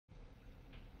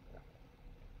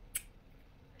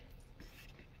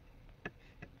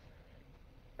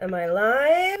Am I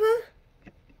live?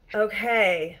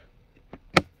 Okay.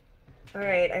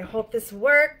 Alright, I hope this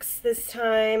works this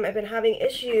time. I've been having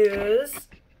issues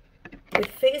with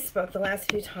Facebook the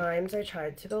last few times I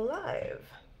tried to go live.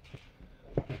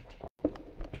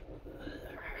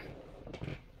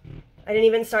 I didn't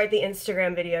even start the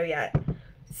Instagram video yet.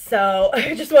 So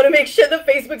I just want to make sure the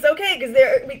Facebook's okay because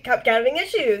we kept having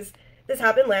issues. This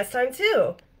happened last time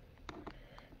too.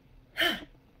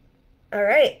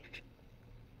 Alright.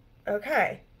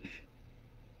 Okay.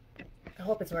 I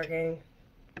hope it's working.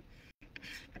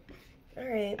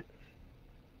 Alright.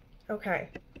 Okay.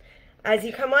 As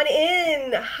you come on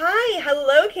in. Hi!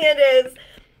 Hello, Candace!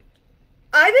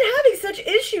 I've been having such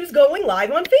issues going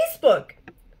live on Facebook.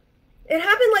 It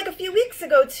happened like a few weeks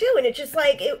ago too, and it just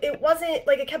like, it wasn't,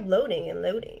 like it kept loading and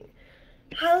loading.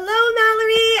 Hello,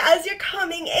 Mallory! As you're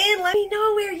coming in, let me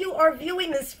know where you are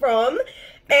viewing this from.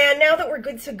 And now that we're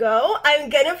good to go, I'm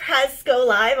gonna press go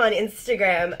live on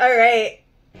Instagram. Alright.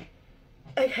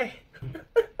 Okay.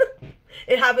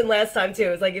 It happened last time too.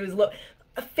 It was like, it was low.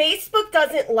 Facebook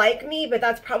doesn't like me, but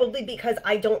that's probably because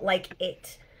I don't like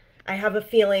it. I have a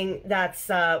feeling that's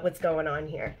what's going on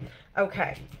here.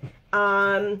 Okay.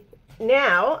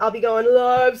 Now I'll be going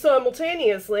live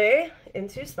simultaneously in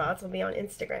 2 spots. I'll be on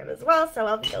Instagram as well, so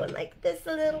I'll be going like this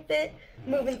a little bit,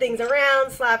 moving things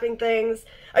around, slapping things.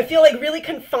 I feel like really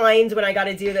confined when I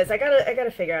gotta do this. I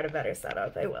gotta figure out a better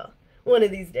setup. I will. One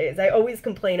of these days. I always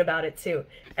complain about it too,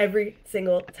 every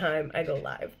single time I go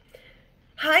live.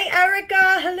 Hi,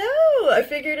 Erica. Hello. I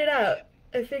figured it out.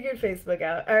 I figured Facebook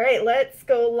out. All right, let's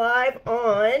go live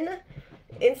on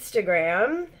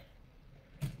Instagram.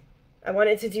 I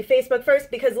wanted to do Facebook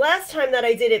first because last time that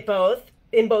I did it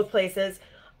in both places,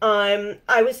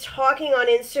 I was talking on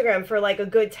Instagram for like a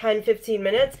good 10-15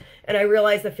 minutes, and I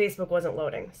realized that Facebook wasn't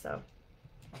loading, so.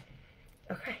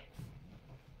 Okay.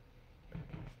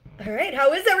 All right,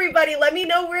 how is everybody? Let me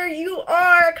know where you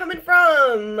are coming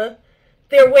from.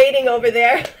 They're waiting over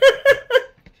there.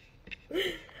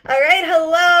 All right,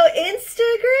 hello,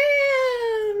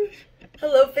 Instagram.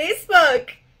 Hello, Facebook.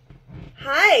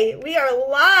 Hi, we are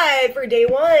live for day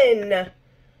 1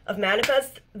 of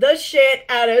Manifest the Shit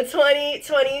out of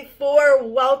 2024.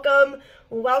 Welcome.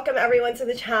 Welcome everyone to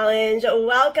the challenge.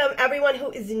 Welcome everyone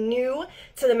who is new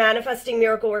to the Manifesting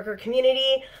Miracle Worker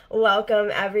community.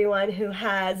 Welcome everyone who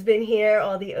has been here,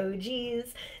 all the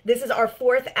OGs. This is our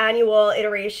 4th annual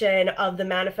iteration of the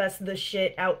Manifest the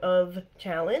Shit Out of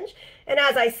challenge. And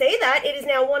as I say that, it is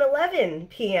now 1:11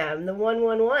 p.m., the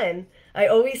 111. I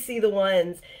always see the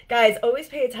ones. Guys, always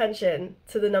pay attention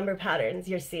to the number patterns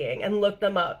you're seeing and look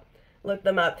them up. Look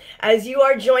them up. As you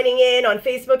are joining in on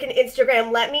Facebook and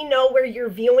Instagram, let me know where you're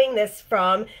viewing this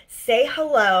from. Say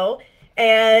hello.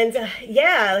 And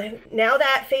yeah, now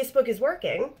that Facebook is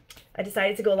working, I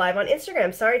decided to go live on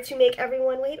Instagram. Sorry to make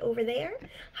everyone wait over there.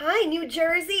 Hi, New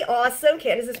Jersey. Awesome.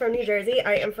 Candace is from New Jersey.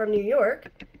 I am from New York,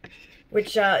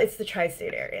 which it's the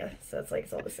tri-state area. So it's like,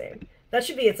 it's all the same. That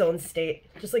should be its own state,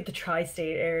 just like the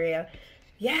tri-state area.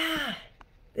 Yeah,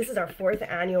 this is our 4th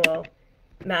annual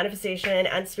Manifestation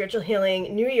and Spiritual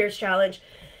Healing New Year's Challenge.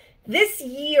 This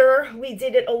year, we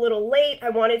did it a little late. I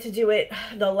wanted to do it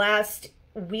the last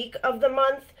week of the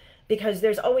month because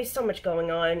there's always so much going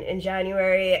on in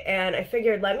January, and I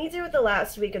figured let me do it the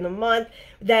last week of the month,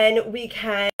 then we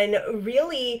can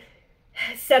really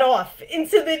set off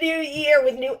into the new year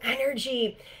with new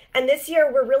energy. And this year,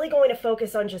 we're really going to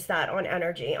focus on just that, on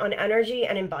energy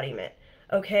and embodiment.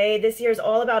 Okay, this year is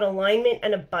all about alignment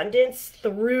and abundance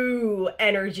through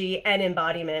energy and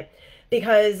embodiment.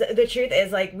 Because the truth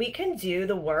is, like, we can do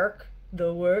the work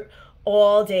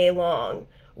all day long.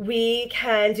 We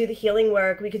can do the healing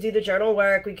work, we could do the journal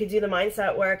work, we could do the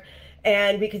mindset work,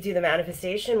 and we could do the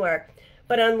manifestation work.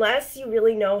 But unless you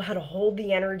really know how to hold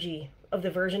the energy of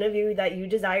the version of you that you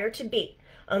desire to be,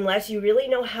 unless you really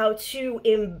know how to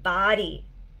embody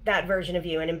that version of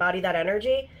you and embody that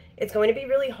energy, it's going to be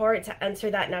really hard to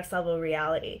enter that next level of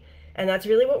reality. And that's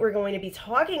really what we're going to be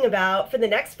talking about for the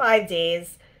next 5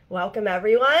 days. Welcome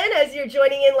everyone. As you're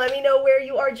joining in, let me know where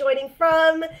you are joining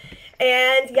from.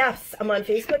 And yes, I'm on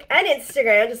Facebook and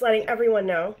Instagram, just letting everyone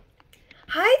know.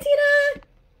 Hi, Tina.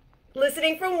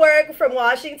 Listening from work from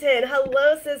Washington.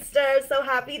 Hello, sister. So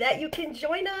happy that you can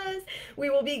join us. We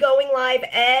will be going live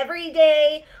every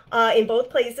day in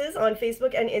both places, on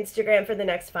Facebook and Instagram, for the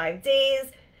next 5 days.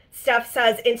 Steph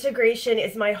says, integration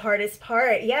is my hardest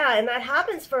part. Yeah, and that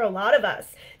happens for a lot of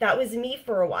us. That was me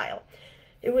for a while.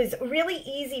 It was really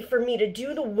easy for me to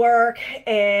do the work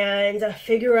and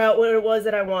figure out what it was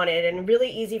that I wanted, and really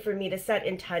easy for me to set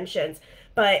intentions.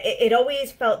 but it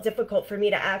always felt difficult for me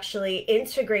to actually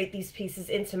integrate these pieces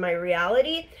into my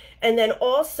reality, and then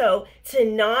also to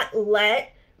not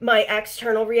let my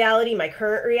external reality, my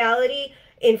current reality,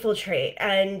 infiltrate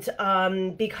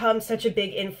and become such a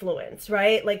big influence,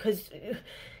 right? Like, because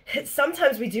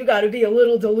sometimes we do got to be a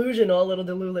little delusional, a little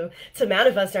delulu to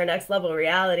manifest our next level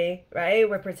reality, right?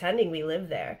 We're pretending we live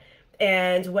there.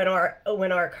 And when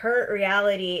our current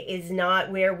reality is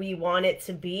not where we want it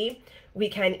to be, we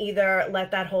can either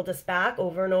let that hold us back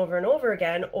over and over and over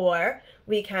again, or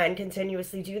we can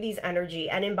continuously do these energy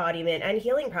and embodiment and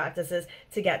healing practices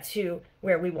to get to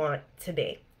where we want to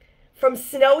be. From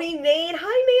snowy Maine,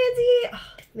 hi Mandy.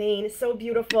 Oh, Maine is so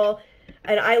beautiful,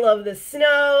 and I love the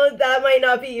snow. That might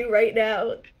not be you right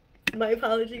now. My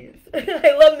apologies.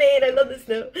 I love Maine. I love the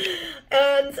snow.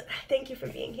 And thank you for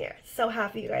being here. So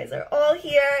happy you guys are all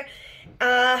here.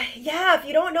 Yeah, if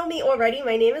you don't know me already,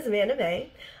 my name is Amanda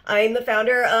May. I'm the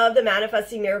founder of the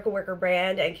Manifesting Miracle Worker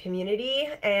brand and community.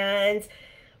 And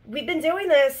we've been doing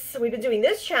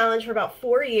this challenge for about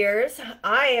 4 years.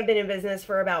 I have been in business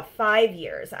for about 5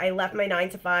 years. I left my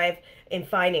 9-to-5 in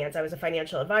finance. I was a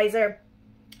financial advisor.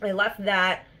 I left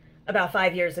that about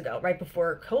 5 years ago, right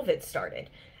before COVID started.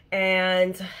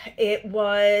 And it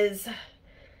was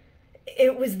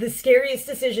the scariest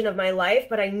decision of my life,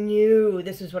 but I knew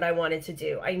this was what I wanted to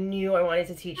do. I knew I wanted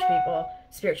to teach people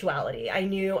spirituality. I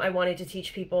knew I wanted to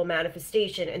teach people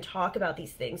manifestation and talk about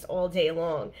these things all day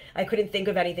long. I couldn't think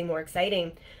of anything more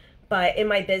exciting. But in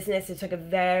my business, it took a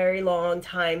very long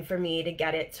time for me to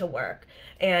get it to work.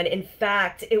 And in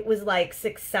fact, it was like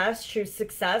success, true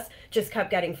success, just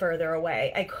kept getting further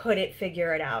away. I couldn't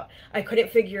figure it out. I couldn't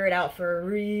figure it out for a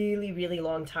really, really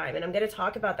long time. And I'm going to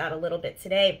talk about that a little bit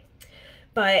today.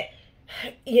 But,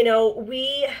 you know,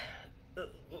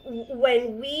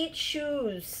 when we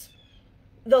choose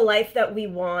the life that we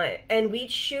want and we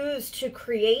choose to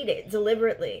create it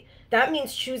deliberately, that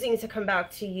means choosing to come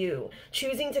back to you,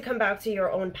 choosing to come back to your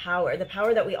own power, the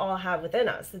power that we all have within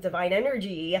us, the divine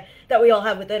energy that we all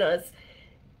have within us.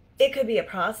 It could be a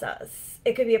process.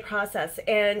 It could be a process.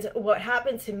 And what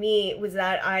happened to me was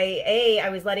that I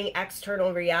was letting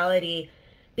external reality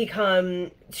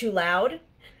become too loud,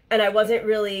 and I wasn't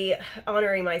really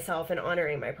honoring myself and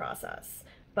honoring my process.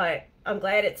 But I'm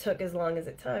glad it took as long as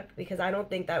it took, because I don't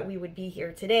think that we would be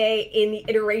here today in the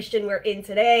iteration we're in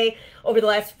today. Over the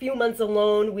last few months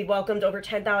alone, we've welcomed over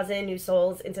 10,000 new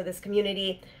souls into this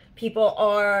community. People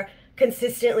are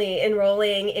consistently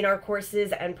enrolling in our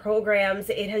courses and programs.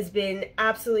 It has been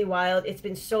absolutely wild. It's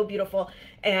been so beautiful.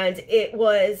 And it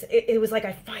was like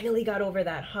I finally got over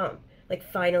that hump, like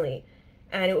finally.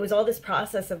 And it was all this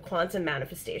process of quantum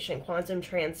manifestation, quantum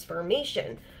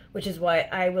transformation, which is what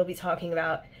I will be talking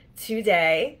about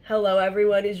today. Hello,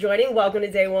 everyone who's joining. Welcome to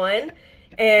day one.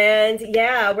 And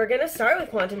yeah, we're going to start with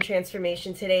quantum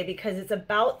transformation today because it's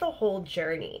about the whole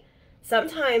journey.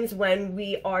 Sometimes when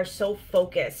we are so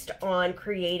focused on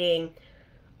creating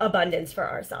abundance for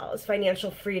ourselves,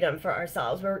 financial freedom for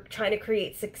ourselves, we're trying to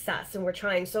create success and we're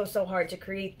trying so hard to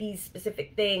create these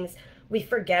specific things, we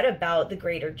forget about the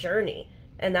greater journey.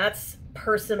 And that's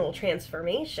personal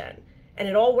transformation. And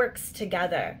it all works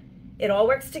together. It all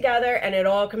works together and it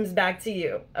all comes back to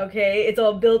you, okay? It's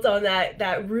all built on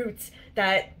that root,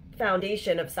 that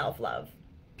foundation of self-love.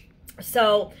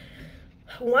 So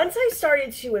once I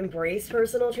started to embrace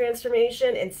personal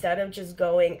transformation, instead of just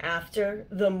going after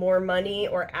the more money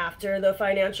or after the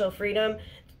financial freedom,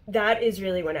 that is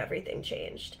really when everything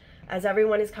changed. As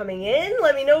everyone is coming in,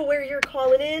 let me know where you're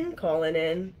calling in. Calling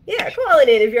in. Yeah, calling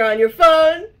in if you're on your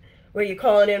phone. Where you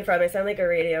calling in from? I sound like a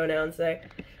radio announcer.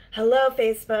 Hello,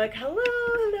 Facebook.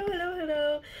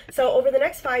 Hello. So over the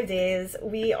next 5 days,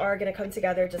 we are going to come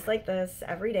together just like this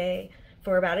every day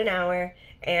for about an hour.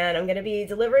 And I'm going to be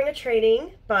delivering a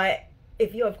training, but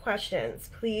if you have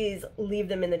questions, please leave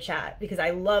them in the chat because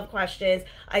I love questions.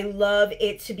 I love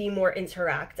it to be more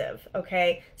interactive,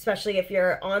 okay? Especially if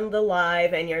you're on the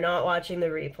live and you're not watching the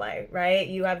replay, right?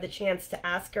 You have the chance to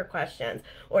ask your questions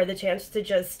or the chance to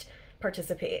just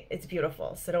participate. It's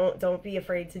beautiful. So don't be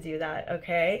afraid to do that,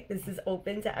 okay? This is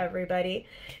open to everybody.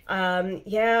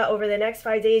 Yeah, over the next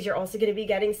 5 days, you're also going to be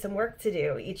getting some work to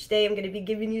do. Each day, I'm going to be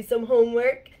giving you some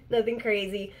homework, nothing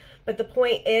crazy. But the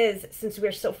point is, since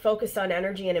we're so focused on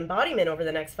energy and embodiment over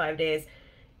the next 5 days,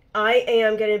 I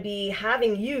am going to be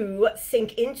having you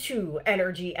sink into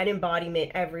energy and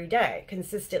embodiment every day,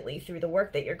 consistently through the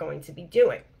work that you're going to be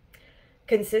doing.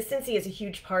 Consistency is a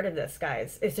huge part of this,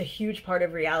 guys. It's a huge part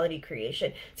of reality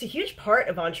creation. It's a huge part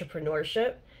of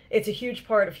entrepreneurship. It's a huge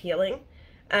part of healing.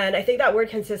 And I think that word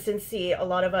consistency, a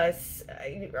lot of us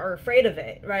are afraid of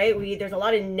it, right? There's a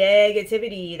lot of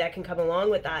negativity that can come along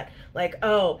with that. Like,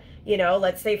 oh,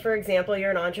 let's say, for example, you're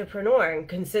an entrepreneur and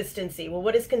consistency. Well,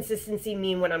 what does consistency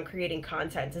mean when I'm creating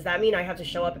content? Does that mean I have to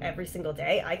show up every single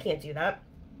day? I can't do that.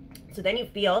 So then you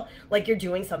feel like you're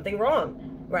doing something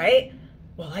wrong, right?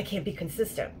 Well, I can't be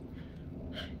consistent.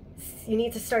 You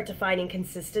need to start defining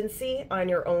consistency on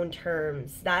your own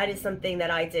terms. That is something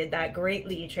that I did that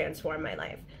greatly transformed my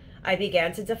life. I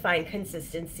began to define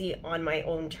consistency on my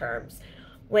own terms.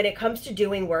 When it comes to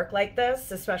doing work like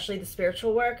this, especially the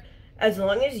spiritual work, as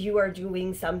long as you are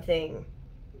doing something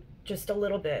just a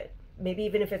little bit, maybe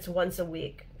even if it's once a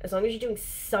week, as long as you're doing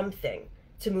something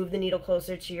to move the needle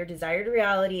closer to your desired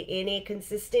reality in a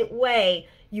consistent way,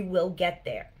 you will get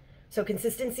there. So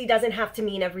consistency doesn't have to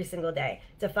mean every single day.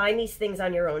 Define these things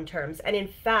on your own terms. And in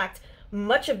fact,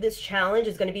 much of this challenge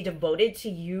is going to be devoted to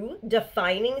you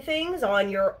defining things on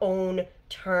your own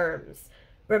terms.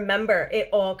 Remember, it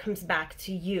all comes back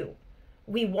to you.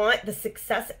 We want the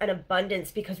success and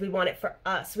abundance because we want it for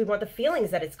us. We want the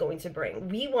feelings that it's going to bring.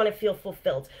 We want to feel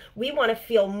fulfilled. We want to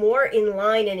feel more in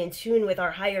line and in tune with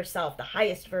our higher self, the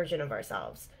highest version of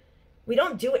ourselves. We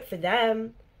don't do it for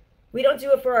them. We don't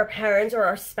do it for our parents or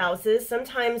our spouses.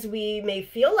 Sometimes we may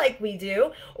feel like we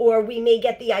do, or we may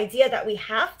get the idea that we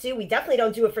have to. We definitely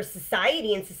don't do it for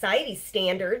society and society's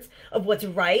standards of what's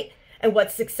right and what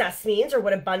success means or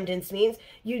what abundance means.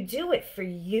 You do it for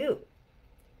you.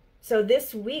 So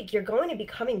this week, you're going to be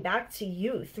coming back to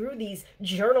you through these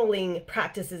journaling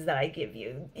practices that I give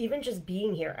you. Even just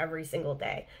being here every single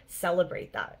day.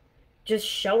 Celebrate that. Just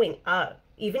showing up.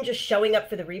 Even just showing up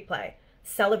for the replay.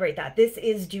 Celebrate that. This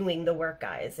is doing the work,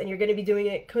 guys. And you're going to be doing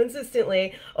it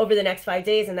consistently over the next 5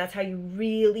 days. And that's how you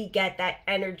really get that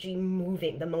energy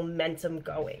moving, the momentum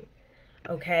going.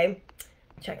 Okay?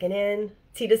 Checking in.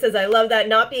 Tita says, I love that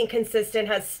not being consistent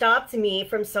has stopped me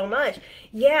from so much.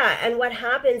 Yeah, and what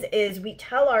happens is we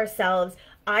tell ourselves,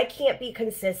 I can't be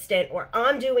consistent or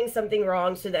I'm doing something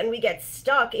wrong. So then we get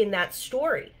stuck in that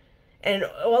story. And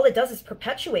all it does is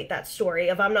perpetuate that story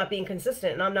of I'm not being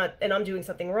consistent and I'm doing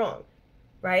something wrong.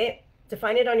 Right?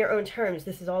 Define it on your own terms.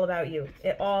 This is all about you.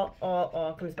 It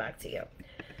all comes back to you.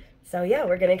 So yeah,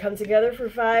 we're going to come together for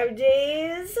 5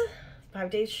 days. 5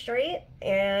 days straight,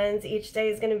 and each day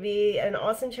is going to be an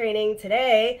awesome training.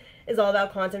 Today is all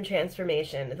about quantum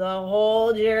transformation, the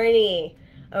whole journey.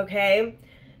 Okay,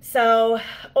 so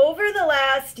over the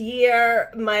last year,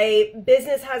 my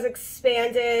business has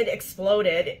exploded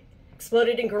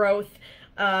in growth.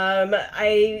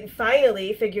 I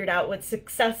finally figured out what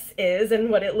success is and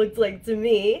what it looked like to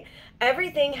me.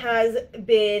 Everything has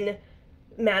been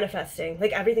manifesting,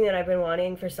 like everything that I've been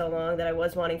wanting for so long, that I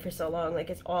was wanting for so long, like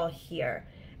it's all here.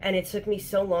 And it took me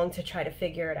so long to try to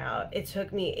figure it out. It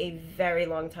took me a very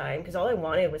long time because all I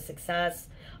wanted was success.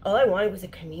 All I wanted was a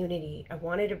community. I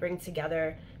wanted to bring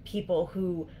together people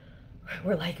who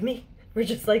were like me, were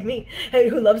just like me, and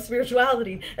who love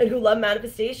spirituality and who love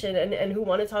manifestation and who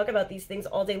want to talk about these things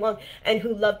all day long and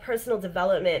who love personal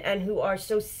development and who are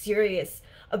so serious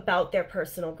about their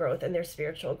personal growth and their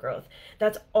spiritual growth.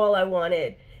 That's all I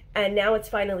wanted. And now it's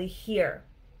finally here.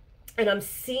 And I'm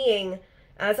seeing,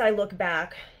 as I look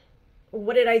back,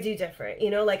 what did I do different?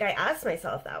 Like I asked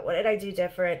myself that. What did I do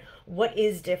different? What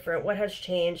is different? What has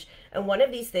changed? And one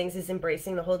of these things is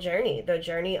embracing the whole journey, the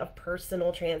journey of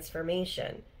personal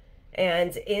transformation.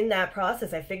 And in that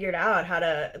process, I figured out how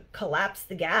to collapse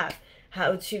the gap,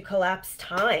 how to collapse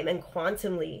time and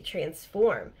quantumly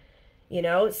transform.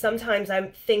 Sometimes I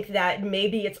think that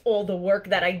maybe it's all the work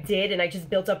that I did and I just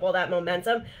built up all that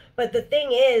momentum. But the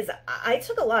thing is, I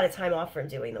took a lot of time off from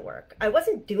doing the work. I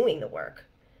wasn't doing the work,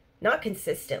 not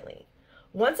consistently.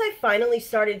 Once I finally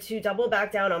started to double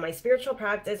back down on my spiritual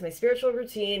practice, my spiritual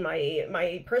routine,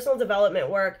 my personal development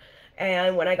work,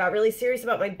 and when I got really serious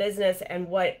about my business and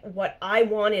what I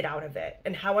wanted out of it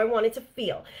and how I wanted to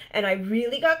feel, and I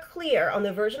really got clear on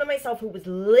the version of myself who was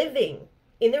living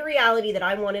in the reality that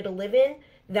I wanted to live in,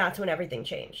 that's when everything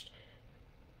changed.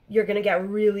 You're going to get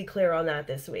really clear on that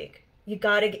this week. You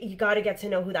gotta get to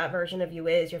know who that version of you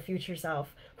is, your future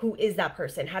self. Who is that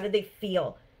person? How do they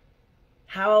feel?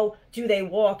 How do they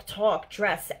walk, talk,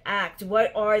 dress, act?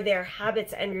 What are their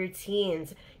habits and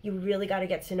routines? You really got to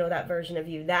get to know that version of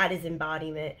you. That is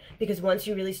embodiment. Because once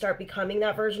you really start becoming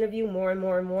that version of you more and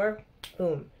more and more,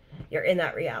 boom, you're in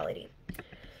that reality.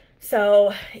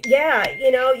 So yeah,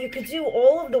 you could do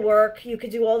all of the work, you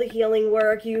could do all the healing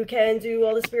work, you can do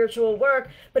all the spiritual work,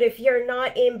 but if you're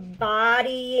not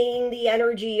embodying the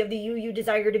energy of the you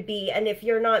desire to be, and if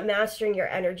you're not mastering your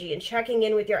energy and checking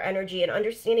in with your energy and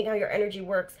understanding how your energy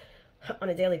works on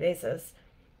a daily basis,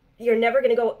 you're never going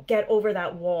to go get over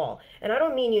that wall. And I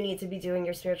don't mean you need to be doing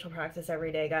your spiritual practice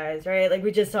every day, guys, right? Like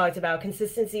we just talked about,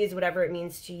 consistency is whatever it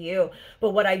means to you. But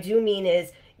what I do mean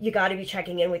is you got to be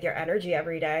checking in with your energy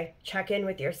every day. Check in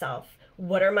with yourself.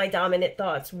 What are my dominant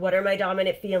thoughts? What are my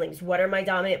dominant feelings? What are my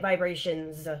dominant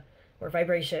vibrations or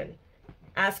vibration?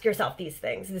 Ask yourself these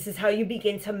things. This is how you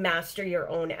begin to master your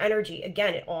own energy.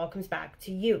 Again, it all comes back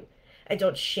to you. And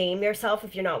don't shame yourself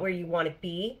if you're not where you want to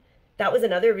be. That was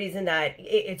another reason that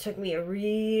it took me a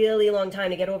really long time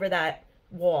to get over that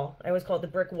wall. I always call it the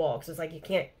brick wall because it's like you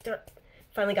can't.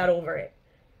 Finally got over it.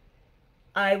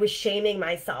 I was shaming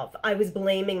myself. I was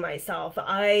blaming myself.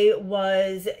 I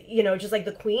was, just like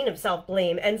the queen of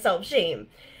self-blame and self-shame.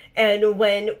 And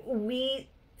when we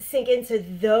sink into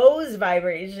those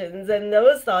vibrations and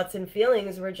those thoughts and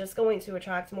feelings, we're just going to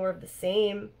attract more of the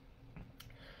same.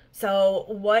 So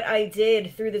what I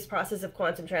did through this process of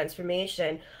quantum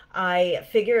transformation, I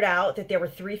figured out that there were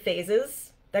 3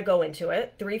 phases that go into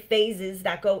it, 3 phases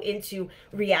that go into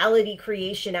reality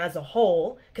creation as a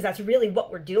whole, because that's really what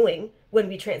we're doing when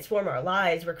we transform our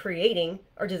lives. We're creating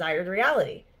our desired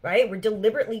reality, right? We're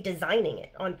deliberately designing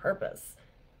it on purpose.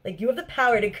 Like you have the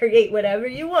power to create whatever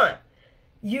you want.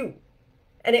 You.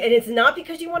 And it's not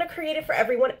because you want to create it for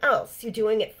everyone else. You're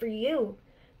doing it for you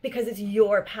because it's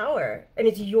your power and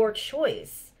it's your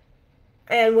choice.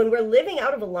 And when we're living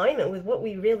out of alignment with what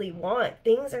we really want,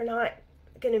 things are not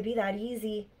going to be that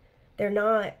easy. They're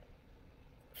not.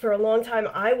 For a long time,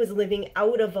 I was living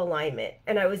out of alignment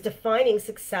and I was defining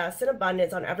success and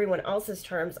abundance on everyone else's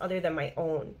terms other than my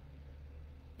own.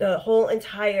 The whole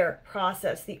entire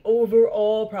process, the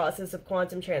overall process of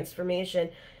quantum transformation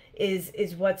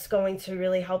is what's going to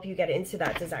really help you get into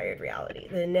that desired reality,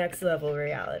 the next level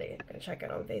reality. I'm going to check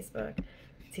it on Facebook.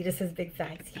 See, this says big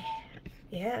facts.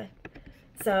 Yeah.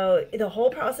 So the whole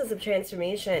process of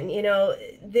transformation,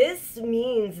 this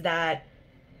means that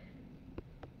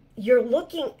you're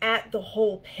looking at the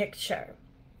whole picture.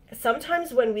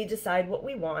 Sometimes when we decide what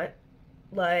we want,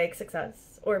 like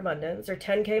success or abundance or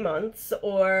 10K months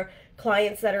or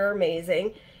clients that are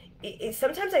amazing,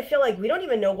 sometimes I feel like we don't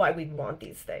even know why we want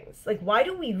these things. Like, why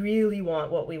do we really want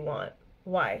what we want?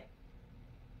 Why?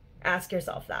 Ask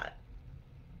yourself that.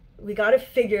 We got to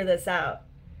figure this out.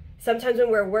 Sometimes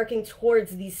when we're working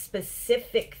towards these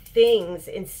specific things,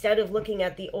 instead of looking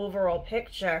at the overall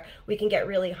picture, we can get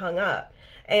really hung up.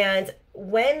 And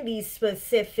when these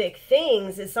specific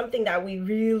things is something that we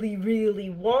really,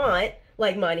 really want,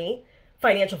 like money,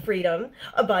 financial freedom,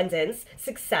 abundance,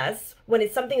 success, when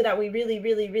it's something that we really,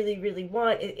 really, really, really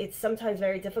want, it's sometimes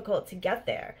very difficult to get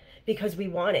there because we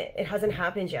want it. It hasn't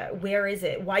happened yet. Where is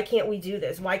it? Why can't we do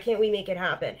this? Why can't we make it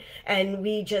happen? And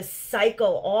we just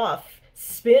cycle off,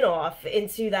 spin off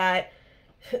into that,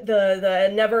 the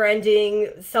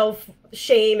never-ending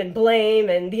self-shame and blame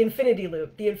and the infinity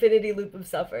loop of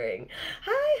suffering.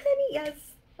 Hi, honey. Yes.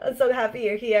 I'm so happy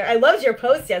you're here. I loved your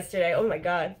post yesterday. Oh my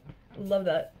God. Love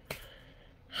that.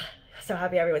 So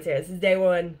happy everyone's here. This is day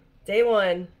one. Day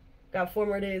one. Got 4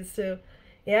 more days too.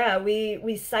 Yeah,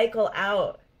 we cycle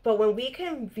out. But when we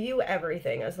can view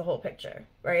everything as the whole picture,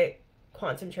 right?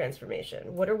 Quantum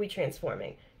transformation. What are we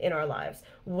transforming in our lives?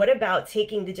 What about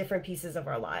taking the different pieces of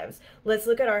our lives? Let's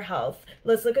look at our health.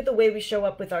 Let's look at the way we show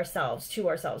up with ourselves, to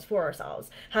ourselves, for ourselves.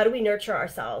 How do we nurture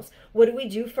ourselves? What do we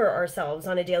do for ourselves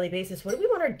on a daily basis? What do we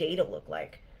want our day to look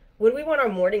like? What do we want our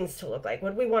mornings to look like?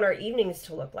 What do we want our evenings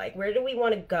to look like? Where do we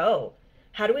want to go?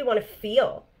 How do we want to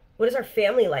feel? What does our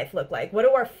family life look like? What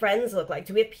do our friends look like?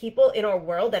 Do we have people in our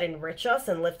world that enrich us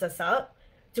and lift us up?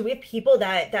 Do we have people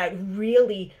that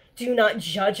really do not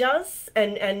judge us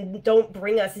and don't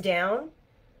bring us down?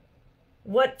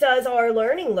 What does our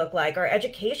learning look like? Our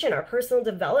education, our personal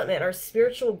development, our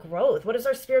spiritual growth? What does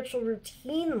our spiritual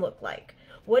routine look like?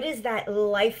 What does that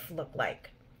life look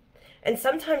like? And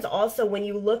sometimes also when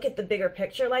you look at the bigger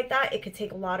picture like that, it could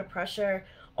take a lot of pressure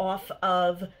off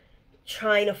of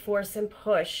trying to force and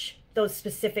push those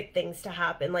specific things to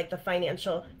happen, like the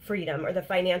financial freedom or the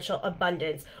financial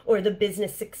abundance or the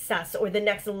business success or the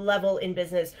next level in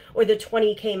business or the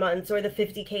 20K months or the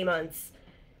 50K months.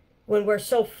 When we're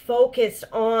so focused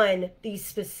on these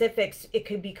specifics, it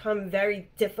could become very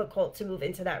difficult to move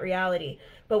into that reality.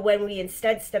 But when we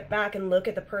instead step back and look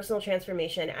at the personal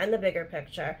transformation and the bigger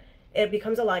picture, it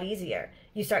becomes a lot easier.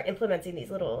 You start implementing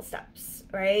these little steps,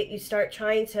 right? You start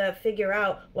trying to figure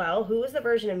out, well, who is the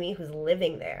version of me who's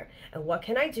living there? And what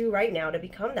can I do right now to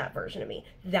become that version of me?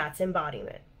 That's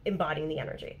embodiment, embodying the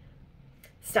energy.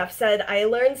 Steph said, I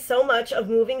learned so much of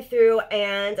moving through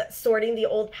and sorting the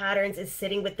old patterns is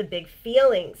sitting with the big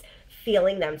feelings.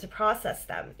 feeling them, to process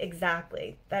them.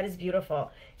 Exactly. That is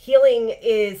beautiful. Healing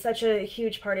is such a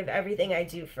huge part of everything I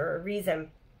do for a reason.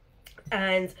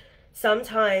 And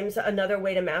sometimes another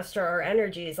way to master our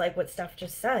energies, like what Steph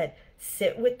just said,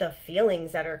 sit with the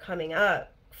feelings that are coming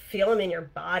up, feel them in your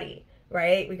body,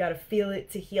 right? We got to feel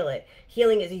it to heal it.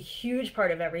 Healing is a huge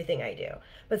part of everything I do.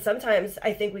 But sometimes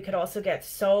I think we could also get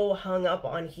so hung up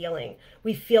on healing.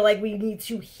 We feel like we need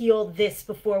to heal this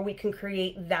before we can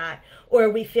create that. Or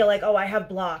we feel like, oh, I have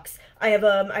blocks. I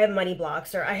have money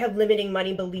blocks, or I have limiting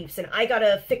money beliefs, and I got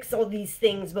to fix all these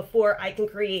things before I can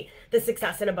create the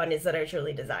success and abundance that I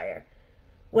truly desire.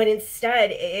 When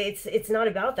instead it's not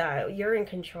about that. You're in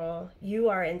control. You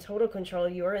are in total control.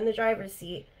 You are in the driver's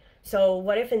seat. So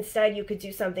what if instead you could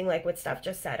do something like what Steph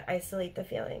just said? Isolate the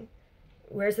feeling.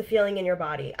 Where's the feeling in your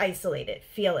body? Isolate it.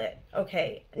 Feel it.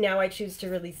 Okay, now I choose to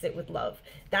release it with love.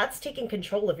 That's taking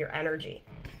control of your energy.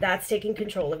 That's taking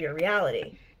control of your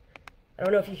reality. I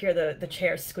don't know if you hear the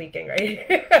chair squeaking right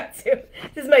here.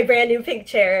 This is my brand new pink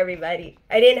chair, everybody.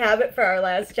 I didn't have it for our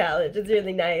last challenge. It's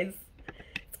really nice.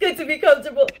 It's good to be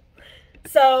comfortable.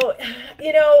 So,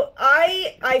 you know,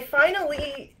 I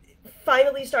finally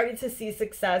started to see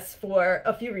success for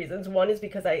a few reasons. One is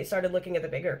because I started looking at the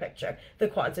bigger picture, the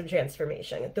quantum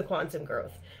transformation, the quantum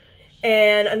growth.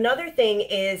 And another thing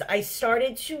is I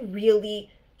started to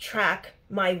really track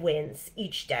my wins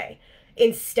each day,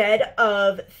 instead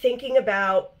of thinking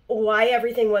about why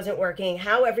everything wasn't working,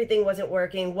 how everything wasn't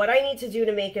working, what I need to do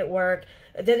to make it work.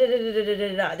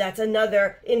 That's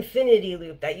another infinity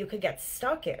loop that you could get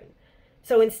stuck in.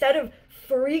 So instead of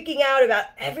freaking out about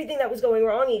everything that was going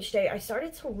wrong each day, I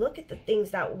started to look at the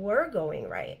things that were going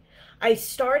right. I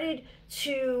started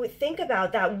to think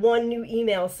about that one new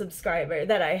email subscriber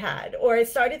that I had, or I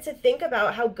started to think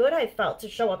about how good I felt to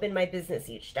show up in my business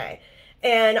each day,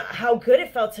 and how good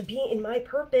it felt to be in my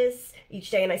purpose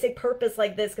each day. And I say purpose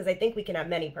like this because I think we can have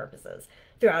many purposes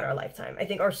throughout our lifetime. I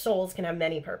think our souls can have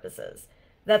many purposes.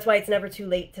 That's why it's never too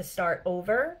late to start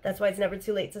over. That's why it's never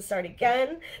too late to start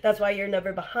again. That's why you're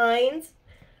never behind.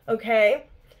 Okay?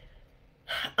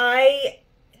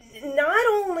 Not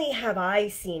only have I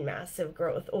seen massive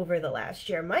growth over the last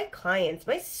year, my clients,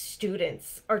 my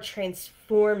students are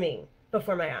transforming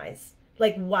before my eyes,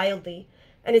 like wildly.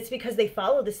 And it's because they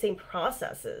follow the same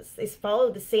processes. They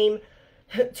follow the same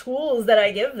tools that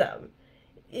I give them.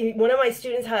 One of my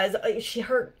students has,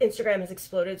 her Instagram has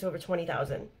exploded to over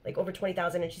 20,000, like over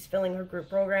 20,000, and she's filling her group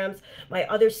programs. My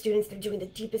other students, they're doing the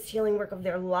deepest healing work of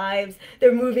their lives.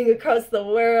 They're moving across the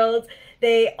world.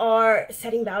 They are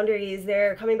setting boundaries.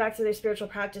 They're coming back to their spiritual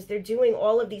practice. They're doing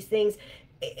all of these things.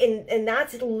 And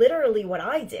that's literally what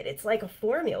I did. It's like a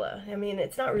formula. I mean,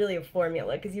 it's not really a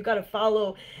formula because you got to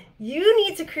follow, you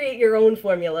need to create your own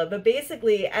formula. But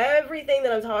basically, everything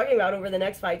that I'm talking about over the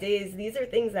next 5 days, these are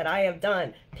things that I have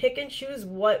done. Pick and choose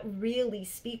what really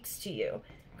speaks to you.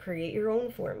 Create your own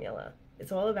formula.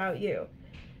 It's all about you.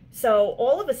 So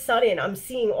all of a sudden, I'm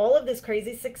seeing all of this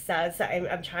crazy success.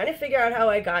 I'm trying to figure out how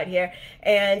I got here.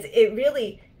 And it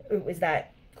was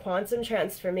that quantum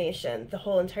transformation, the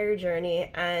whole entire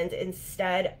journey. And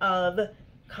instead of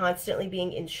constantly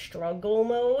being in struggle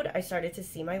mode, I started to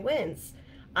see my wins.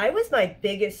 I was my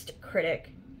biggest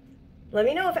critic. Let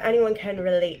me know if anyone can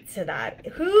relate to that.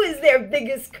 Who is their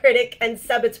biggest critic and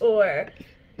saboteur?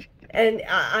 And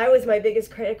I was my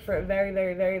biggest critic for a very,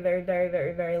 very, very, very, very,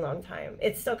 very, very long time.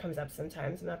 It still comes up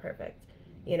sometimes. I'm not perfect.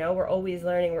 You know, we're always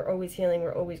learning, we're always healing,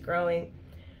 we're always growing.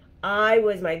 I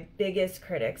was my biggest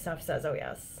critic. Steph says, oh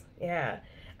yes, yeah.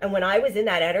 And when I was in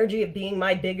that energy of being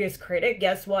my biggest critic,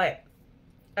 guess what?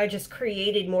 I just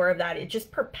created more of that. It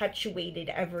just perpetuated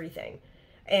everything.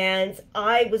 And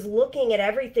I was looking at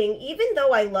everything, even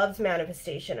though I loved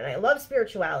manifestation and I loved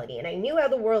spirituality and I knew how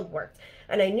the world worked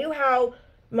and I knew how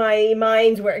my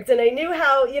mind worked and I knew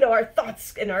how, you know, our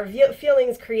thoughts and our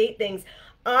feelings create things.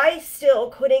 I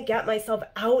still couldn't get myself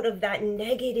out of that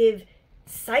negative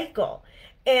cycle.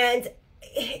 And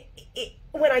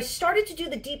when I started to do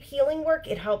the deep healing work,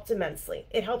 it helped immensely.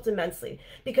 It helped immensely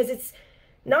because it's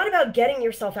not about getting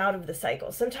yourself out of the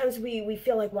cycle. Sometimes we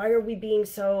feel like, why are we being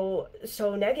so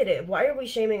negative? Why are we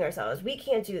shaming ourselves? We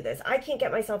can't do this. I can't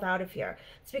get myself out of here.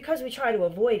 It's because we try to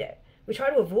avoid it. We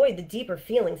try to avoid the deeper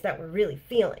feelings that we're really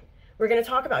feeling. We're going to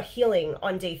talk about healing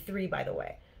on day 3, by the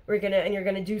way. And you're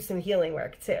going to do some healing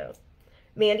work too.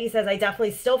 Mandy says, I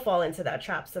definitely still fall into that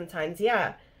trap sometimes.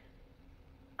 Yeah.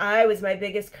 I was my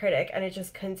biggest critic and it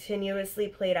just continuously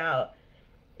played out.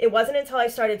 It wasn't until I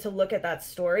started to look at that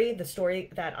story, the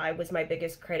story that I was my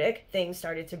biggest critic, things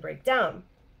started to break down.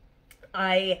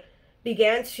 I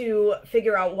began to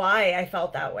figure out why I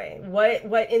felt that way.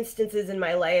 What instances in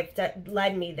my life that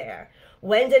led me there?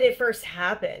 When did it first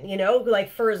happen? You know,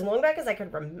 like for as long back as I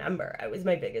could remember, I was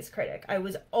my biggest critic. I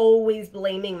was always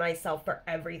blaming myself for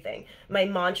everything. My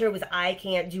mantra was, I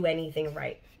can't do anything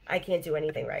right. I can't do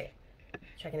anything right.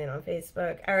 Checking in on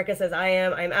Facebook. Erica says,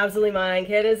 I'm absolutely mine.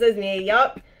 Candace says me.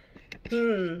 Yup.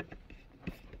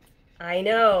 I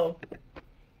know.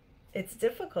 It's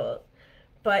difficult.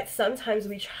 But sometimes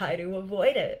we try to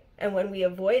avoid it. And when we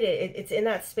avoid it, it's in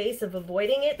that space of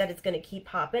avoiding it that it's going to keep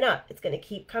popping up. It's going to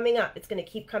keep coming up. It's going to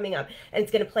keep coming up. And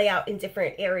it's going to play out in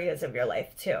different areas of your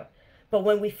life too. But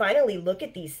when we finally look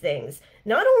at these things,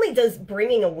 not only does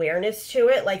bringing awareness to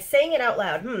it, like saying it out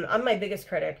loud, I'm my biggest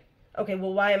critic. Okay,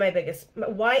 well, why am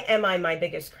I my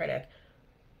biggest critic?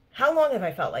 How long have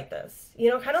I felt like this?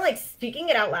 You know, kind of like speaking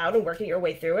it out loud and working your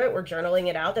way through it or journaling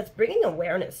it out. That's bringing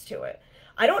awareness to it.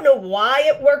 I don't know why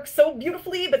it works so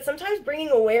beautifully, but sometimes bringing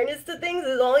awareness to things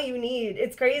is all you need.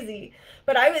 It's crazy.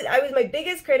 But I was my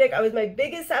biggest critic. I was my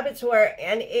biggest saboteur.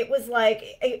 And it was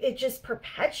like, it just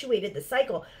perpetuated the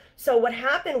cycle. So what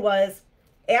happened was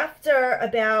after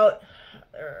about,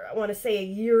 I want to say a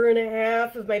year and a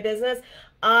half of my business,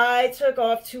 I took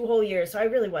off 2 whole years. So I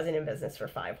really wasn't in business for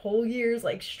 5 whole years,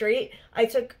 like straight. I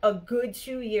took a good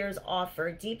 2 years off for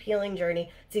a deep healing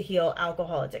journey to heal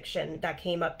alcohol addiction that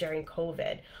came up during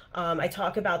COVID. I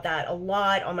talk about that a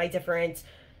lot on my different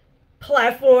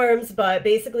platforms, but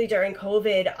basically during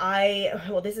COVID,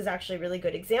 well, this is actually a really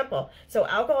good example. So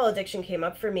alcohol addiction came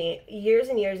up for me years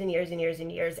and years and years and years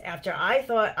and years after I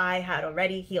thought I had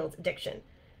already healed addiction.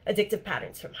 Addictive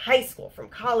patterns from high school, from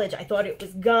college. I thought it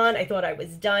was gone. I thought I was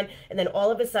done. And then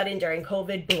all of a sudden during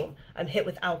COVID, boom, I'm hit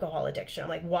with alcohol addiction. I'm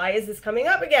like, why is this coming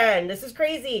up again? This is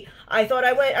crazy. I thought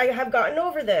I have gotten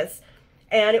over this.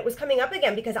 And it was coming up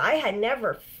again because I had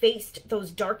never faced those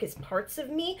darkest parts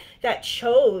of me that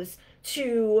chose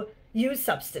to use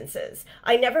substances.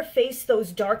 I never faced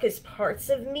those darkest parts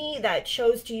of me that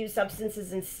chose to use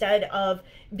substances instead of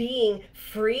being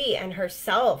free and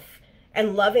herself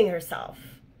and loving herself.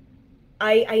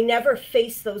 I never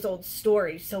faced those old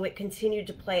stories, so it continued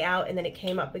to play out, and then it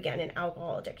came up again in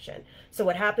alcohol addiction. So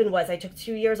what happened was I took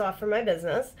 2 years off from my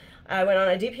business. I went on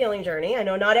a deep healing journey. I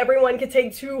know not everyone could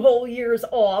take 2 whole years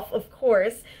off, of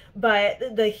course,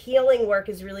 but the healing work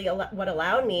is really what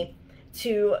allowed me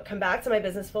to come back to my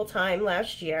business full time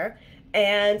last year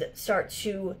and start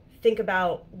to think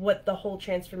about what the whole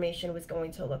transformation was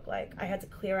going to look like. I had to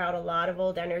clear out a lot of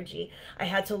old energy. I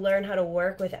had to learn how to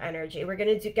work with energy. We're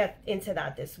going to get into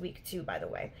that this week too, by the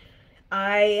way.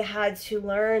 I had to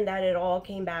learn that it all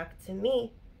came back to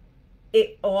me.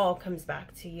 It all comes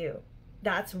back to you.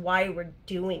 That's why we're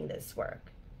doing this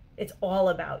work. It's all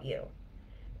about you.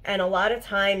 And a lot of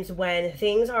times when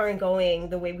things aren't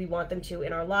going the way we want them to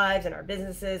in our lives, in our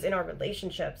businesses, in our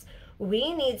relationships,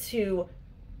 we need to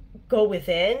go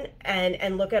within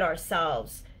and look at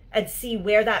ourselves and see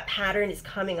where that pattern is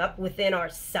coming up within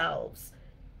ourselves.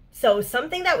 So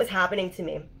something that was happening to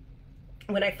me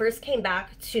when I first came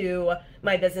back to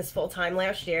my business full-time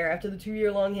last year after the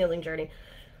 2-year-long healing journey,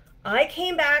 I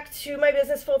came back to my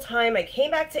business full-time. I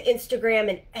came back to Instagram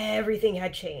and everything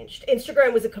had changed.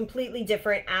 Instagram was a completely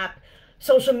different app.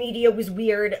 Social media was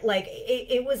weird. Like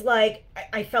it was like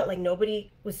I felt like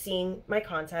nobody was seeing my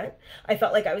content. I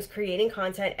felt like I was creating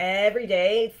content every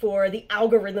day for the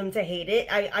algorithm to hate it.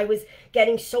 I was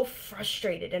getting so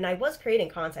frustrated, and I was creating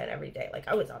content every day. Like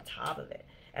I was on top of it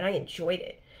and I enjoyed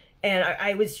it. And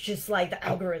I was just like, the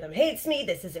algorithm hates me.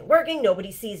 This isn't working.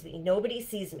 Nobody sees me. Nobody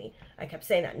sees me. I kept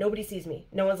saying that. Nobody sees me.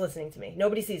 No one's listening to me.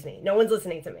 Nobody sees me. No one's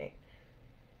listening to me.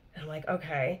 And I'm like,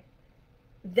 okay.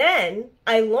 Then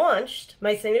I launched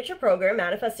my signature program,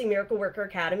 Manifesting Miracle Worker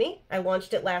Academy. I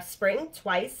launched it last spring,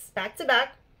 twice, back to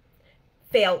back.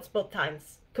 Failed both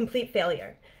times. Complete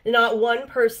failure. Not one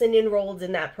person enrolled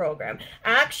in that program.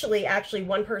 Actually,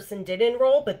 one person did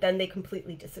enroll, but then they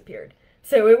completely disappeared.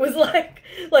 So it was like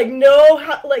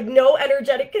no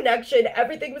energetic connection.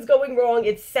 Everything was going wrong.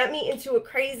 It sent me into a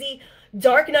crazy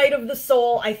dark night of the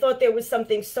soul. I thought there was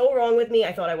something so wrong with me.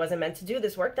 I thought I wasn't meant to do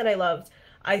this work that I loved.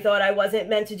 I thought I wasn't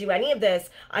meant to do any of this.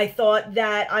 I thought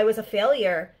that I was a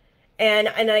failure. And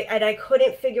I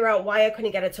couldn't figure out why I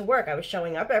couldn't get it to work. I was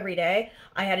showing up every day.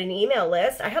 I had an email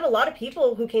list. I had a lot of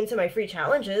people who came to my free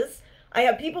challenges. I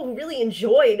have people who really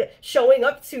enjoyed showing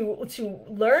up to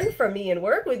learn from me and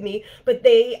work with me, but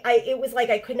it was like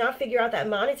I could not figure out that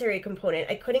monetary component.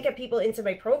 I couldn't get people into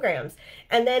my programs.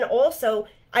 And then also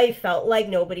I felt like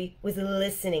nobody was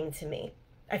listening to me.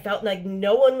 I felt like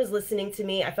no one was listening to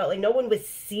me. I felt like no one was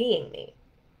seeing me.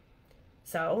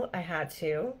 So I had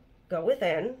to go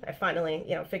within. I finally,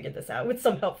 figured this out with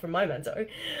some help from my mentor.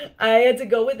 I had to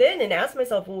go within and ask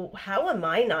myself, well, how am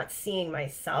I not seeing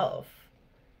myself?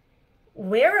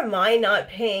 where am I not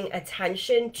paying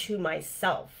attention to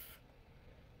myself?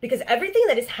 Because everything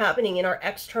that is happening in our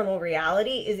external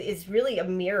reality is really a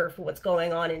mirror for what's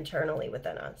going on internally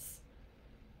within us.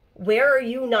 Where are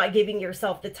you not giving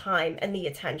yourself the time and the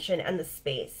attention and the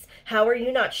space? How are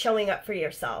you not showing up for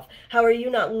yourself? How are you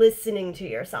not listening to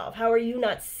yourself? How are you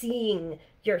not seeing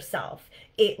yourself?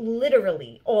 It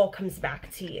literally all comes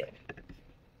back to you.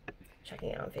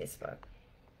 Checking out on Facebook.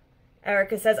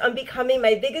 Erica says, I'm becoming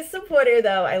my biggest supporter,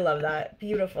 though. I love that.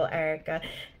 Beautiful, Erica.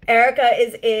 Erica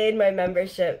is in my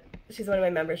membership. She's one of my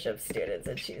membership students,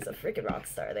 and she's a freaking rock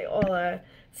star. They all are.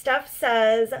 Steph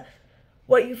says,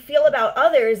 what you feel about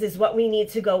others is what we need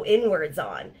to go inwards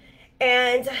on.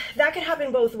 And that could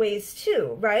happen both ways,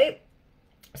 too, right?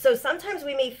 So sometimes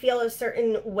we may feel a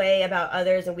certain way about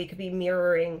others, and we could be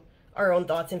mirroring our own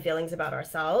thoughts and feelings about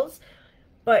ourselves.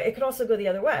 But it could also go the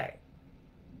other way.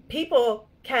 People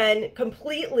can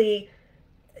completely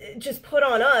just put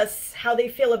on us how they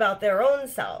feel about their own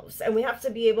selves, and we have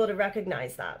to be able to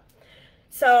recognize that.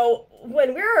 So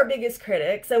when we're our biggest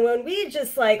critics, and when we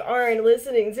just like aren't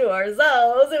listening to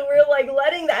ourselves, and we're like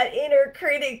letting that inner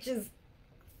critic just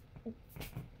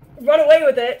run away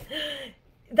with it,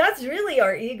 that's really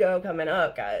our ego coming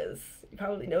up, guys. You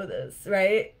probably know this,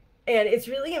 right? And it's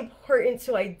really important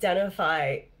to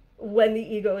identify when the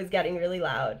ego is getting really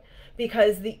loud,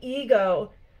 because the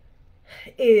ego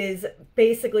is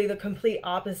basically the complete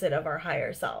opposite of our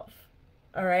higher self.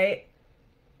 All right?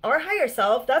 Our higher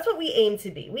self, that's what we aim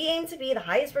to be. We aim to be the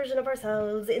highest version of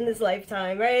ourselves in this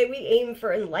lifetime, right? We aim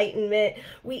for enlightenment.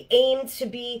 We aim to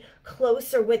be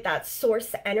closer with that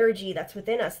source energy that's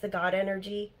within us, the God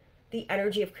energy, the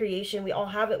energy of creation. We all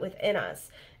have it within us.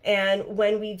 And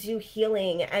when we do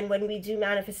healing, and when we do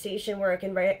manifestation work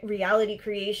and reality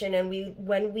creation, and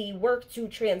when we work to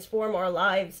transform our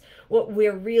lives, what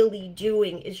we're really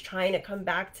doing is trying to come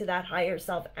back to that higher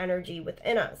self energy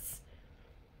within us,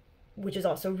 which is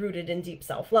also rooted in deep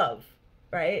self-love,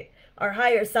 right? Our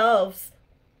higher selves,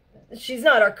 she's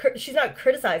not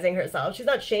criticizing herself. She's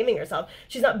not shaming herself.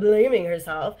 She's not blaming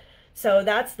herself. So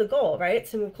that's the goal, right?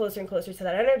 To move closer and closer to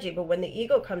that energy. But when the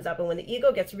ego comes up, and when the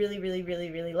ego gets really, really, really,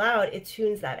 really loud, it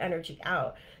tunes that energy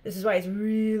out. This is why it's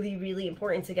really, really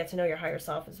important to get to know your higher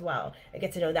self as well, and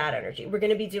get to know that energy. We're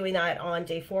going to be doing that on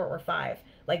day 4 or 5,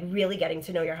 like really getting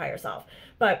to know your higher self.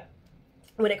 But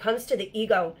when it comes to the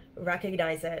ego,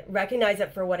 recognize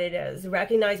it for what it is.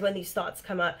 Recognize when these thoughts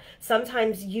come up.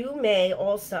 Sometimes you may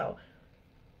also,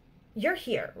 you're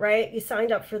here, right? You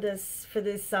signed up for this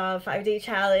 5-day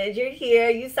challenge. You're here.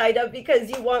 You signed up because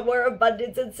you want more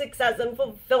abundance and success and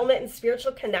fulfillment and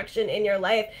spiritual connection in your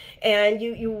life, and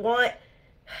you want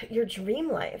your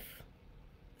dream life.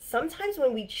 Sometimes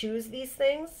when we choose these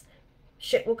things,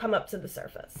 shit will come up to the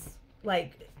surface.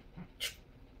 Like,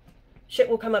 shit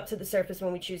will come up to the surface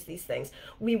when we choose these things.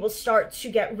 We will start to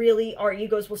get really, our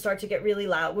egos will start to get really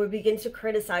loud. We'll begin to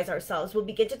criticize ourselves. We'll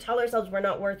begin to tell ourselves we're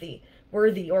not worthy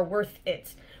or worth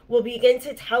it. We'll begin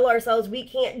to tell ourselves we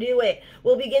can't do it.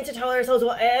 We'll begin to tell ourselves,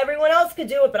 well, everyone else could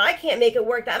do it, but I can't make it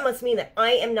work. That must mean that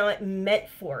I am not meant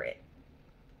for it.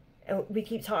 And we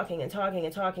keep talking and talking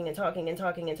and talking and talking and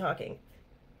talking and talking.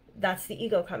 That's the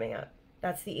ego coming up.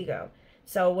 That's the ego.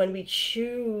 So when we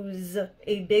choose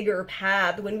a bigger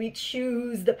path, when we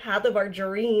choose the path of our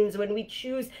dreams, when we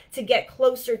choose to get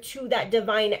closer to that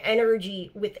divine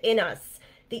energy within us,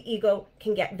 the ego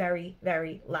can get very,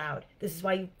 very loud. This is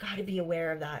why you've got to be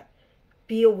aware of that.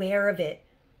 Be aware of it.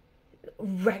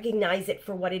 Recognize it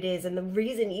for what it is. And the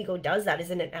reason ego does that is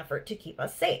in an effort to keep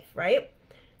us safe, right?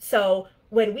 So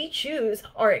when we choose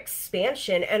our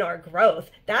expansion and our growth,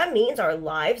 that means our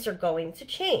lives are going to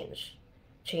change.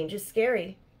 Change is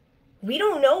scary. We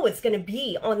don't know what's going to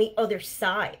be on the other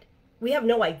side. We have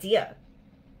no idea.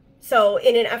 So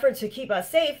in an effort to keep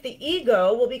us safe, the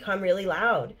ego will become really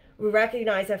loud. We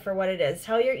recognize it for what it is.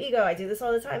 Tell your ego, I do this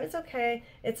all the time. It's okay.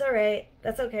 It's all right.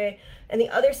 That's okay. And the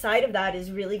other side of that is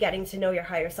really getting to know your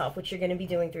higher self, which you're going to be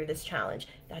doing through this challenge.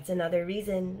 That's another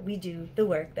reason we do the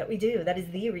work that we do. That is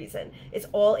the reason. It's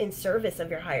all in service of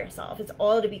your higher self. It's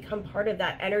all to become part of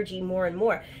that energy more and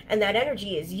more. And that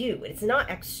energy is you. It's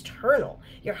not external.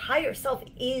 Your higher self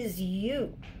is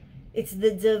you. It's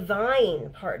the divine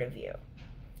part of you.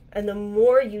 And the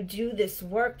more you do this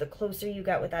work, the closer you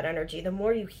get with that energy. The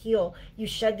more you heal, you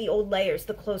shed the old layers,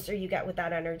 the closer you get with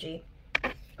that energy.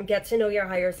 Get to know your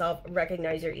higher self,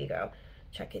 recognize your ego.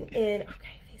 Checking in.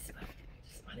 Okay, Facebook.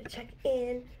 Just want to check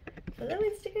in. Hello,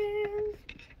 Instagram.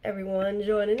 Everyone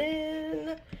joining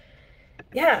in.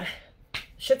 Yeah.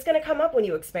 Shit's going to come up when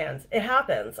you expand. It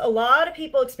happens. A lot of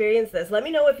people experience this. Let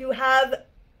me know if you have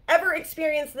ever ever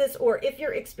experienced this, or if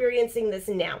you're experiencing this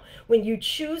now, when you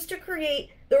choose to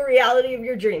create the reality of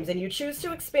your dreams and you choose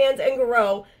to expand and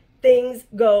grow, things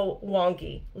go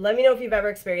wonky. Let me know if you've ever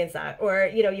experienced that. Or,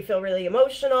 you know, you feel really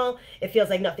emotional. It feels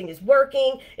like nothing is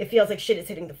working. It feels like shit is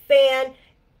hitting the fan.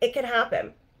 It can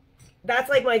happen. That's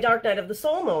like my dark night of the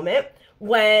soul moment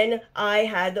when I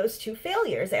had those 2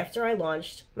 failures after I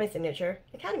launched my signature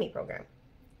academy program.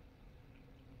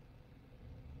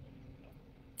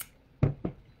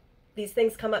 These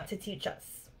things come up to teach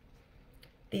us.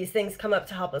 These things come up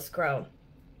to help us grow.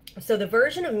 So the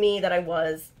version of me that I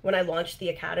was when I launched the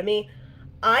academy,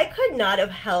 I could not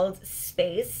have held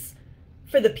space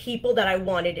for the people that I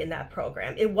wanted in that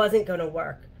program. It wasn't going to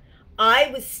work. I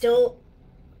was still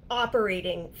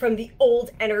operating from the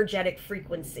old energetic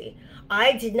frequency.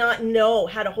 I did not know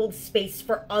how to hold space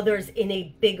for others in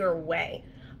a bigger way.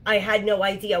 I had no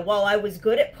idea. While I was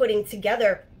good at putting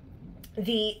together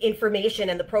the information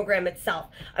and the program itself,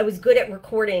 I was good at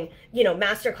recording, you know,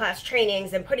 masterclass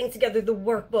trainings and putting together the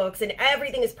workbooks, and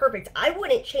everything is perfect. I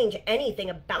wouldn't change anything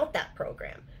about that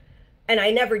program. And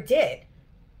I never did.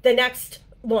 The next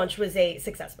launch was a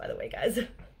success, by the way, guys.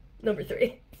 Number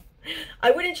 3.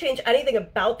 I wouldn't change anything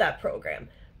about that program.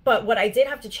 But what I did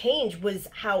have to change was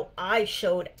how I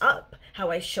showed up, how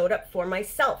I showed up for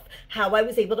myself, how I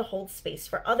was able to hold space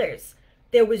for others.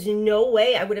 There was no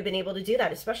way I would have been able to do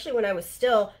that, especially when I was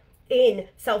still in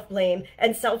self-blame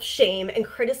and self-shame and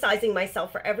criticizing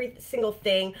myself for every single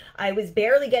thing. I was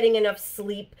barely getting enough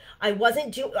sleep. I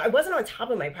wasn't on top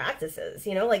of my practices,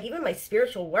 you know, like even my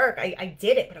spiritual work, I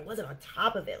did it, but I wasn't on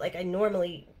top of it like I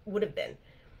normally would have been.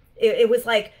 It was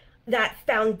like that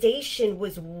foundation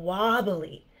was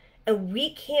wobbly. And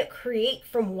we can't create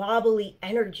from wobbly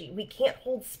energy. We can't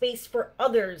hold space for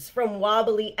others from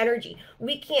wobbly energy.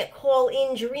 We can't call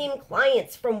in dream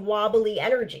clients from wobbly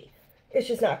energy. It's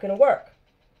just not going to work.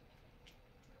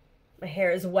 My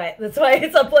hair is wet. That's why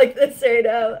it's up like this right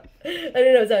now. I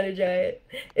don't know how to dry it.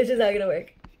 It's just not going to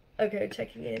work. Okay,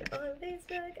 checking in on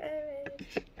Facebook. All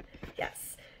right.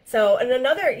 Yes. So, and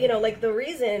another, you know, like the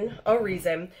reason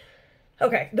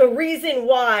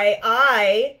why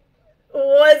I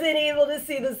wasn't able to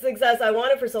see the success I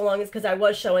wanted for so long is because I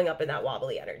was showing up in that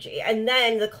wobbly energy. And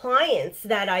then the clients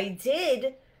that I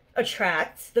did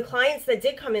attract, the clients that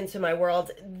did come into my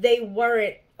world, they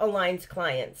weren't aligned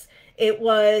clients. It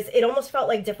almost felt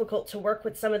like difficult to work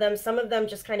with some of them. Some of them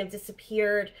just kind of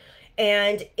disappeared.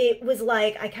 And it was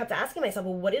like, I kept asking myself,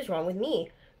 well, what is wrong with me?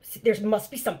 There must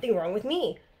be something wrong with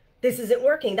me. This isn't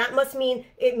working. That must mean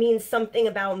it means something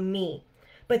about me.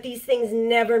 But these things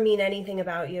never mean anything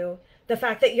about you. The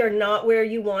fact that you're not where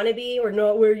you want to be or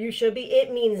not where you should be,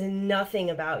 it means nothing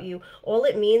about you. All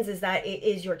it means is that it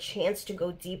is your chance to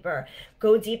go deeper.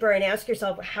 Go deeper and ask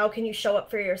yourself, how can you show up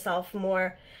for yourself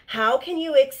more? How can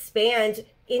you expand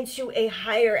into a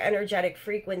higher energetic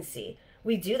frequency?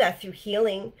 We do that through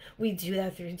healing. We do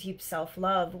that through deep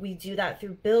self-love. We do that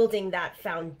through building that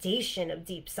foundation of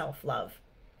deep self-love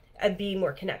and being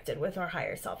more connected with our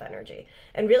higher self energy.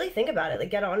 And really think about it.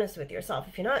 Like, get honest with yourself.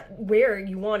 If you're not where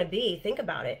you want to be, think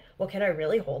about it. Well, can I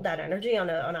really hold that energy on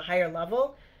a higher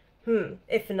level?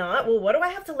 If not, well, what do I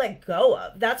have to let go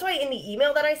of? That's why in the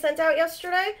email that I sent out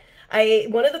yesterday,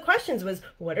 one of the questions was,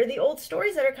 what are the old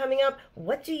stories that are coming up?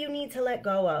 What do you need to let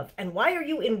go of? And why are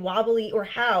you in wobbly, or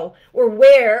how, or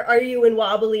where are you in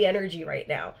wobbly energy right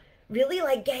now? Really,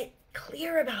 like, get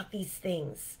clear about these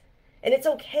things. And it's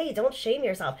okay. Don't shame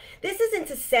yourself. This isn't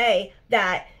to say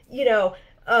that, you know,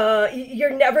 you're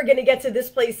never going to get to this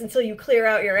place until you clear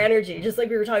out your energy. Just like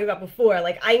we were talking about before.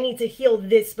 Like, I need to heal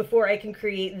this before I can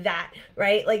create that,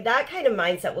 right? Like, that kind of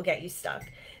mindset will get you stuck.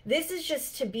 This is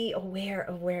just to be aware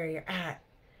of where you're at.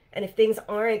 And if things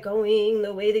aren't going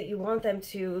the way that you want them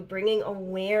to, bringing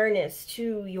awareness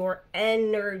to your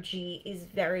energy is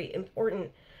very important.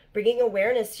 Bringing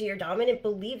awareness to your dominant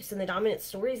beliefs and the dominant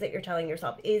stories that you're telling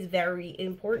yourself is very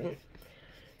important.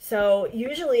 So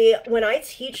usually when I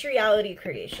teach reality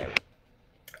creation,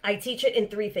 I teach it in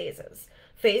 3 phases.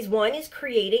 Phase 1 is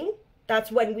creating.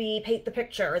 That's when we paint the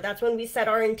picture. That's when we set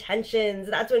our intentions.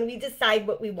 That's when we decide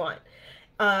what we want.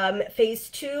 Phase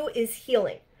 2 is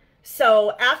healing.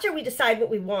 So after we decide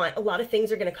what we want, a lot of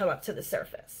things are going to come up to the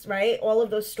surface, right? All of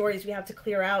those stories we have to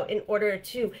clear out in order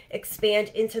to expand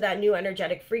into that new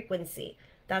energetic frequency.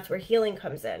 That's where healing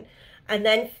comes in. And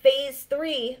then phase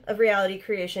 3 of reality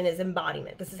creation is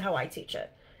embodiment. This is how I teach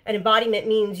it. And embodiment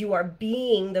means you are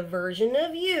being the version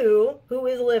of you who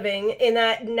is living in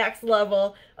that next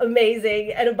level,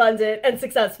 amazing and abundant and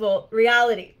successful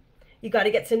reality. You got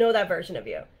to get to know that version of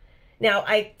you. Now,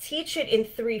 I teach it in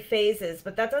 3 phases,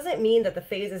 but that doesn't mean that the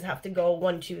phases have to go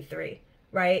 1, 2, 3,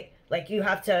 right? Like you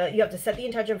have to set the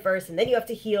intention first, and then you have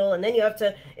to heal, and then you have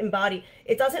to embody.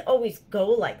 It doesn't always go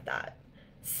like that.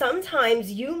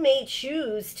 Sometimes you may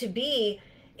choose to be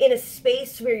in a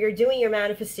space where you're doing your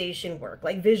manifestation work,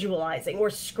 like visualizing or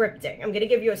scripting. I'm going to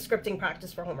give you a scripting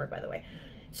practice for homework, by the way.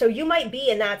 So you might be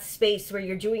in that space where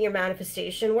you're doing your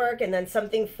manifestation work, and then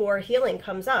something for healing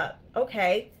comes up.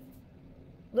 Okay,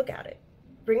 look at it.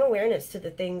 Bring awareness to the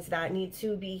things that need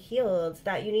to be healed,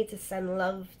 that you need to send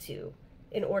love to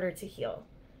in order to heal,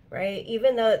 right?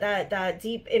 Even though that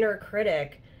deep inner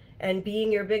critic and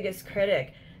being your biggest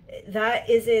critic, that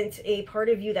isn't a part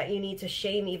of you that you need to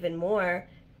shame even more.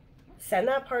 Send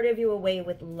that part of you away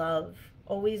with love,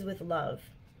 always with love.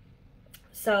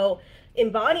 So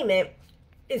embodiment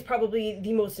is probably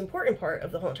the most important part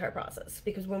of the whole entire process,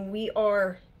 because when we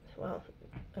are, well,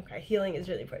 okay, healing is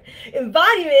really important.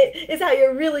 Embodiment is how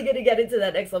you're really going to get into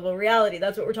that next level of reality.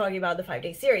 That's what we're talking about in the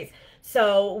 5-day series.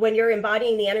 So when you're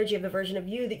embodying the energy of the version of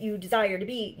you that you desire to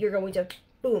be, you're going to,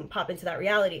 boom, pop into that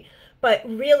reality. But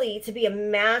really, to be a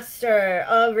master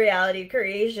of reality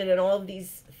creation and all of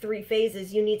these 3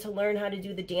 phases, you need to learn how to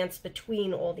do the dance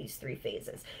between all these 3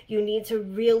 phases. You need to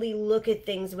really look at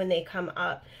things when they come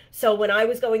up. So when I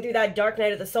was going through that dark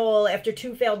night of the soul after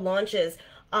 2 failed launches,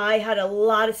 I had a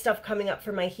lot of stuff coming up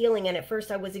for my healing, and at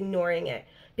first I was ignoring it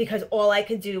because all I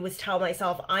could do was tell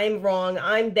myself, I'm wrong,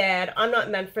 I'm bad, I'm not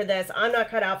meant for this, I'm not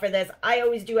cut out for this, I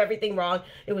always do everything wrong,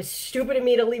 it was stupid of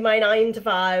me to leave my 9 to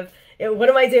 5, what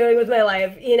am I doing with my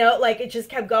life? You know, like it just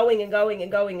kept going and going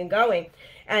and going and going.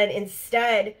 And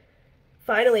instead,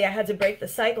 finally, I had to break the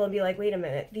cycle and be like, wait a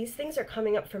minute, these things are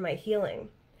coming up for my healing.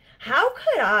 How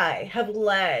could I have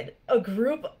led a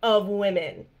group of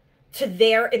women to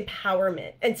their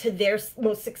empowerment and to their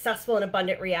most successful and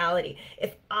abundant reality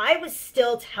if I was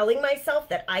still telling myself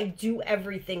that I do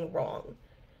everything wrong?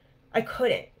 I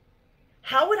couldn't.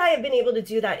 How would I have been able to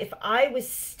do that if I was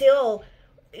still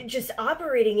just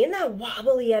operating in that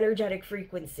wobbly energetic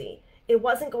frequency? It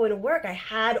wasn't going to work. I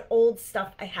had old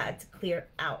stuff I had to clear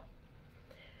out.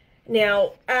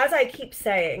 Now, as I keep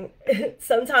saying,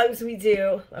 sometimes we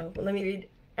do, let me read.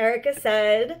 Erica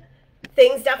said,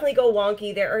 things definitely go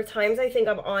wonky. There are times I think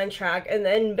I'm on track, and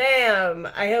then bam,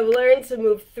 I have learned to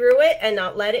move through it and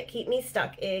not let it keep me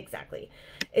stuck. Exactly.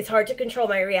 It's hard to control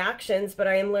my reactions, but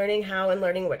I am learning how and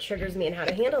learning what triggers me and how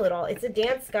to handle it all. It's a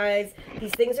dance, guys.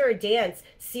 These things are a dance.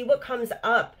 See what comes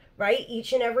up, right?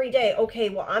 Each and every day. Okay,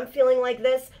 well, I'm feeling like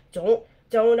this. Don't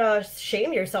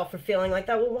shame yourself for feeling like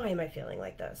that. Well, why am I feeling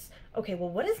like this? Okay, well,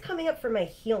 what is coming up for my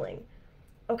healing?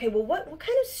 Okay, well, what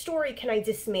kind of story can I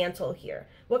dismantle here?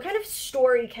 What kind of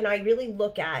story can I really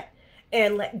look at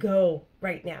and let go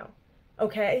right now?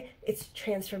 Okay, it's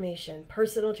transformation,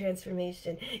 personal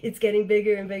transformation. It's getting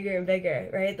bigger and bigger and bigger,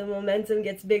 right? The momentum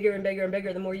gets bigger and bigger and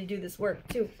bigger the more you do this work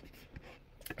too.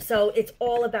 So it's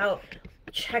all about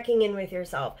checking in with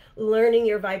yourself, learning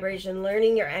your vibration,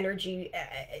 learning your energy,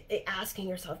 asking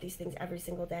yourself these things every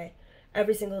single day,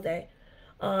 every single day.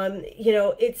 You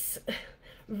know, it's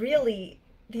really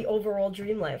the overall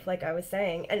dream life, like I was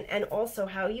saying, and also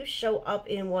how you show up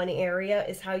in one area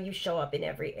is how you show up in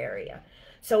every area.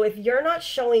 So if you're not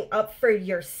showing up for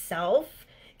yourself,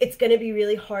 it's going to be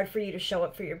really hard for you to show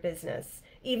up for your business.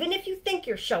 Even if you think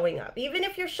you're showing up, even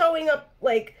if you're showing up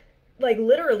like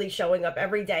literally showing up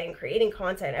every day and creating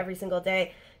content every single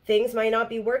day, things might not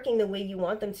be working the way you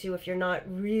want them to if you're not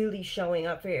really showing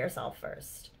up for yourself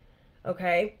first.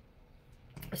 Okay?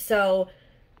 So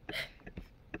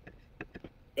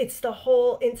it's the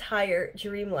whole entire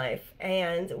dream life.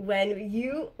 And when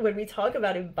we talk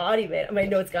about embodiment, my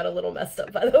notes got a little messed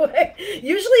up, by the way.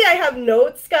 Usually I have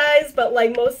notes, guys, but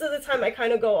like most of the time I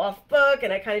kind of go off book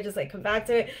and I kind of just like come back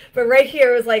to it. But right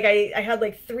here was like I had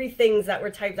like 3 things that were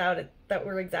typed out that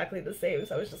were exactly the same.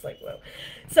 So I was just like, whoa.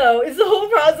 So it's the whole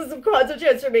process of quantum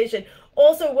transformation.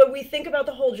 Also, when we think about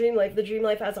the whole dream life, the dream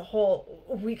life as a whole,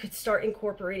 we could start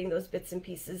incorporating those bits and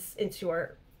pieces into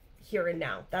our here and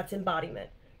now. That's embodiment.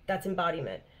 That's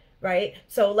embodiment, right?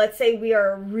 So let's say we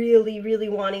are really, really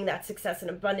wanting that success and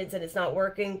abundance and it's not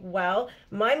working well.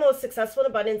 My most successful and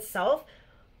abundant self,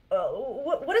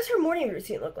 what does her morning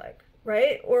routine look like,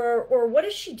 right? Or what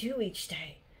does she do each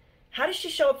day? How does she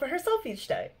show up for herself each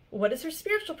day? What does her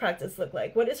spiritual practice look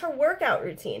like? What is her workout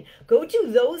routine? Go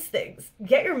do those things.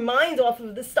 Get your mind off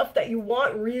of the stuff that you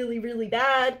want really, really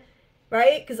bad,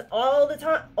 right? Because all the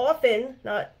time, all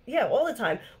the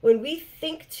time, when we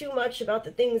think too much about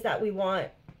the things that we want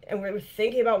and we're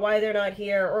thinking about why they're not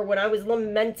here, or when I was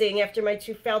lamenting after my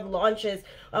 2 failed launches,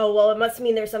 oh, well, it must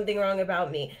mean there's something wrong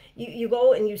about me. You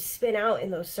go and you spin out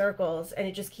in those circles and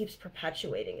it just keeps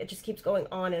perpetuating. It just keeps going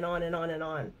on and on and on and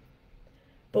on.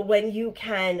 But when you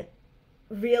can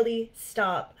really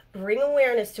stop. Bring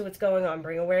awareness to what's going on.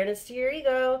 Bring awareness to your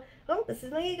ego. Oh, this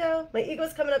is my ego. My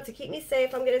ego's coming up to keep me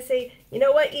safe. I'm going to say, you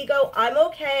know what, ego? I'm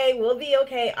okay. We'll be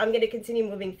okay. I'm going to continue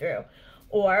moving through.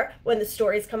 Or when the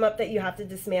stories come up that you have to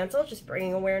dismantle, just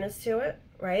bringing awareness to it,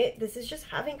 right? This is just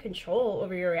having control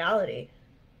over your reality.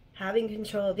 Having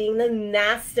control, being the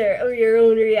master of your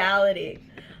own reality.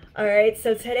 All right,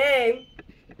 so today,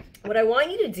 what I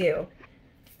want you to do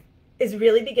is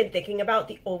really begin thinking about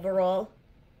the overall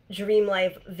dream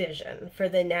life vision for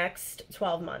the next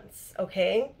 12 months,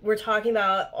 okay? We're talking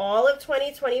about all of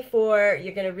 2024.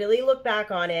 You're going to really look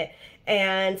back on it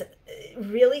and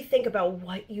really think about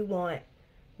what you want.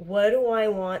 What do I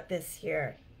want this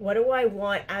year? What do I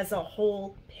want as a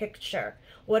whole picture?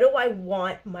 What do I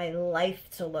want my life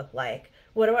to look like?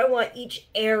 What do I want each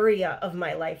area of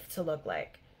my life to look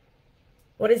like?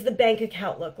 What does the bank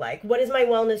account look like? What does my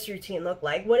wellness routine look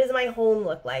like? What does my home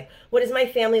look like? What does my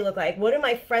family look like? What do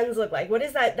my friends look like? What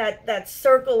is that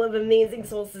circle of amazing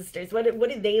soul sisters? What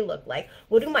do they look like?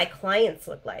 What do my clients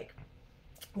look like?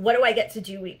 What do I get to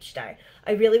do each day?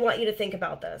 I really want you to think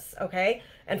about this, okay?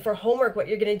 And for homework, what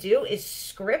you're going to do is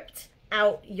script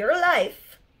out your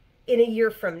life in a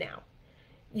year from now.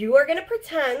 You are going to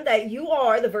pretend that you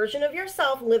are the version of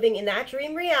yourself living in that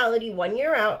dream reality 1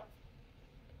 year out.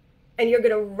 And you're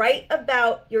going to write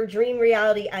about your dream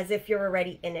reality as if you're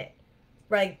already in it,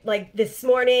 right? Like this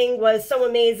morning was so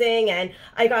amazing and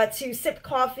I got to sip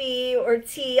coffee or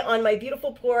tea on my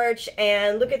beautiful porch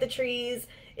and look at the trees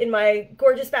in my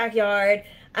gorgeous backyard.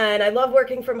 And I love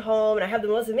working from home and I have the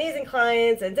most amazing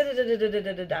clients and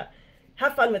da-da-da-da-da-da-da-da.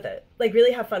 Have fun with it. Like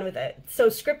really have fun with it. So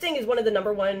scripting is the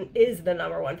number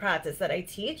one practice that I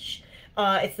teach.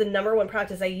 It's the number one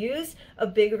practice I use. A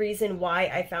big reason why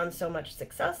I found so much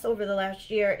success over the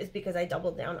last year is because I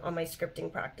doubled down on my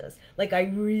scripting practice. Like I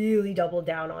really doubled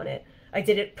down on it. I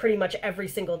did it pretty much every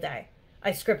single day.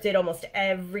 I scripted almost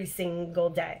every single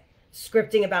day.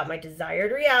 Scripting about my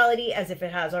desired reality as if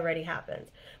it has already happened.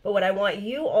 But what I want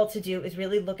you all to do is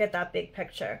really look at that big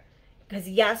picture. Because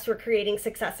yes, we're creating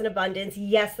success and abundance.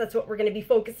 Yes, that's what we're going to be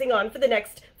focusing on for the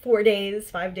next 4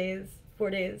 days, 5 days, 4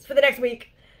 days, for the next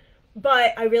week.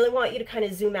 But I really want you to kind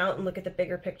of zoom out and look at the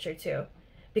bigger picture too.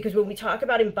 Because when we talk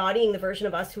about embodying the version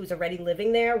of us who's already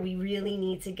living there, we really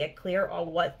need to get clear on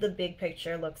what the big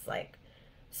picture looks like.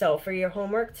 So for your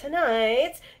homework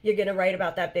tonight, you're going to write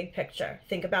about that big picture.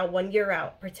 Think about 1 year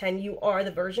out. Pretend you are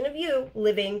the version of you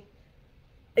living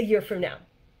a year from now.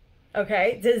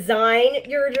 Okay? Design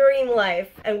your dream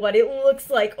life and what it looks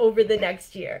like over the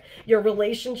next year. Your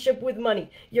relationship with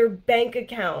money, your bank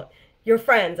account, your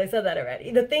friends, I said that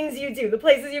already, the things you do, the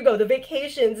places you go, the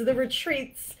vacations, the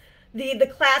retreats,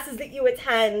 the classes that you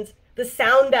attend, the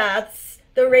sound baths,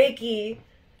 the Reiki,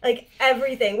 like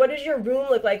everything. What does your room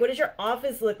look like? What does your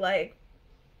office look like?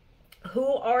 Who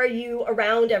are you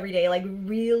around every day? Like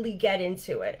really get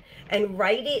into it and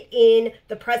write it in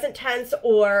the present tense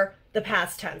or the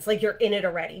past tense, like you're in it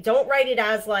already. Don't write it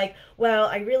as like, well,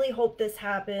 I really hope this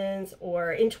happens,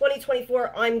 or in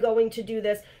 2024, I'm going to do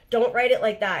this. Don't write it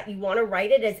like that. You want to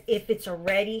write it as if it's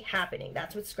already happening.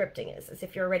 That's what scripting is, as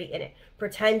if you're already in it.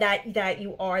 Pretend that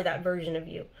you are that version of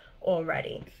you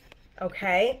already.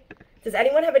 Okay? Does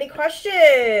anyone have any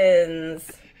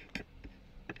questions?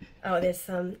 Oh, there's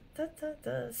some.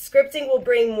 Scripting will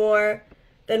bring more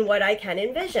than what I can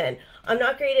envision. I'm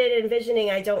not great at envisioning.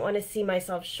 I don't want to see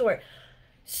myself short.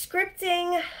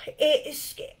 Scripting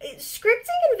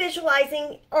and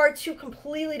visualizing are two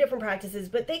completely different practices,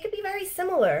 but they could be very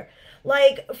similar.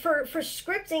 Like for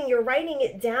scripting, you're writing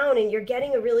it down and you're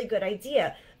getting a really good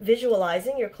idea.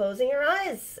 Visualizing, you're closing your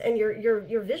eyes and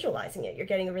you're visualizing it. You're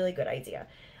getting a really good idea.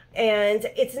 And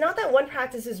it's not that one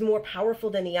practice is more powerful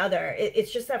than the other.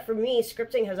 It's just that for me,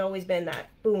 scripting has always been that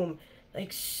boom.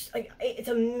 Like it's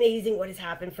amazing what has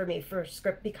happened for me for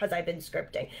script because I've been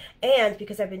scripting and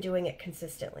because I've been doing it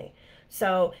consistently.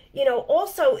 So, you know,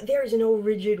 also there's no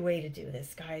rigid way to do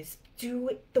this, guys. Do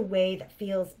it the way that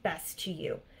feels best to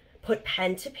you. Put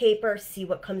pen to paper, see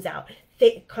what comes out.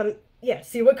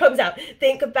 See what comes out.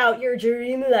 Think about your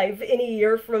dream life in a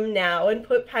year from now and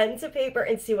put pen to paper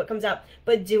and see what comes out.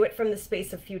 But do it from the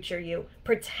space of future you.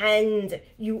 Pretend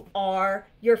you are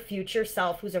your future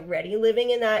self who's already living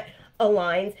in that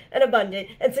aligned and abundant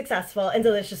and successful and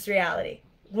delicious reality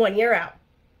 1 year out.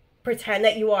 Pretend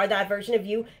that you are that version of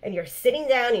you and you're sitting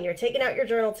down and you're taking out your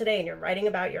journal today and you're writing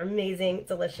about your amazing,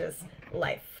 delicious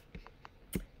life.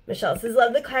 Michelle says,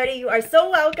 love the clarity. You are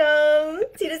so welcome.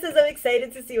 Tina says, I'm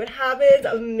excited to see what happens.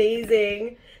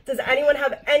 Amazing. Does anyone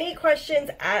have any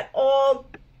questions at all?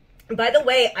 By the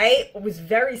way, I was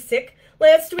very sick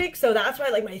last week, so that's why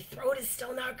like my throat is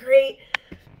still not great.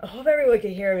 I hope everyone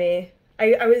can hear me.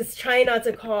 I was trying not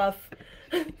to cough.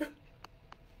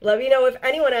 Let me know if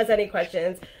anyone has any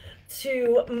questions.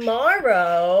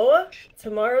 Tomorrow,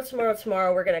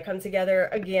 we're going to come together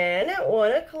again at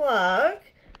 1 o'clock.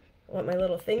 I want my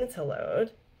little thing to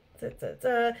load.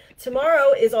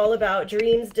 Tomorrow is all about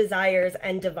dreams, desires,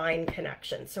 and divine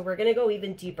connection. So we're going to go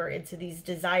even deeper into these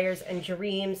desires and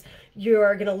dreams.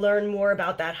 You're going to learn more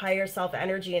about that higher self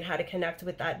energy and how to connect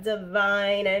with that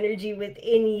divine energy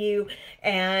within you,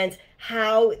 and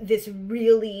how this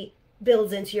really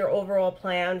builds into your overall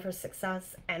plan for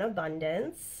success and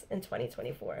abundance in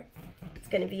 2024. It's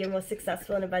going to be your most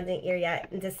successful and abundant year yet.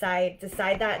 And decide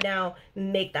that now.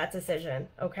 Make that decision,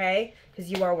 okay?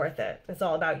 Because you are worth it. It's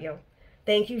all about you.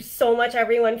 Thank you so much,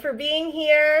 everyone, for being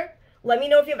here. Let me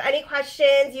know if you have any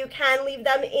questions. You can leave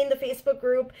them in the Facebook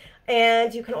group,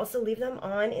 and you can also leave them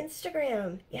on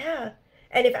Instagram. Yeah.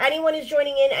 And if anyone is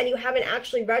joining in and you haven't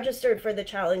actually registered for the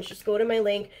challenge, just go to my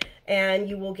link and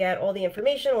you will get all the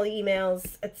information, all the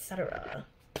emails, etc.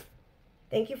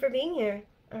 Thank you for being here.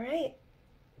 All right.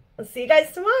 I'll see you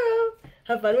guys tomorrow.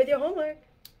 Have fun with your homework.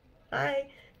 Bye.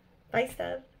 Bye,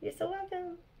 Steph. You're so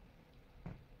welcome.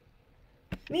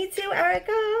 Me too,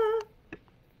 Erica.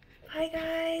 Bye,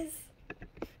 guys.